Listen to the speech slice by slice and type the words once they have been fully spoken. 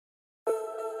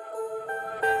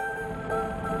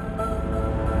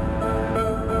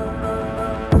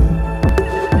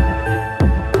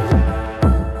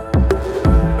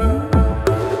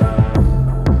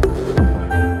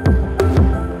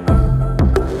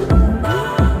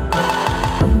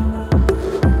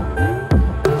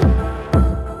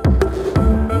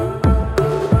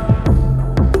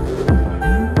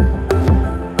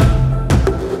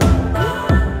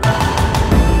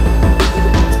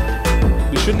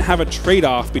shouldn't have a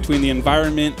trade-off between the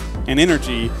environment and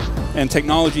energy, and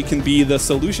technology can be the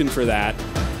solution for that.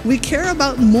 We care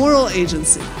about moral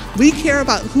agency. We care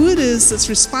about who it is that's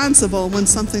responsible when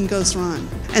something goes wrong.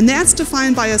 And that's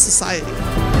defined by a society.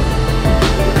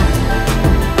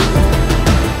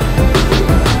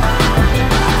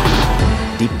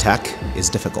 Deep tech is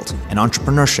difficult, and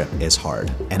entrepreneurship is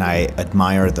hard. And I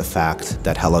admire the fact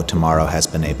that Hello Tomorrow has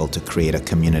been able to create a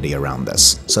community around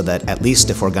this, so that at least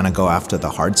if we're going to go after the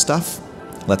hard stuff,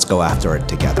 let's go after it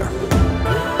together.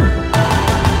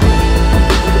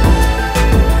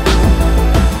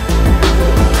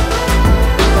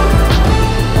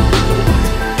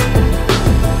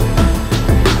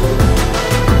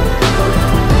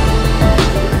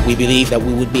 We believe that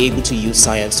we would be able to use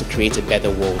science to create a better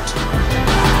world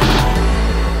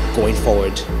going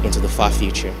forward into the far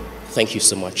future. Thank you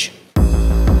so much.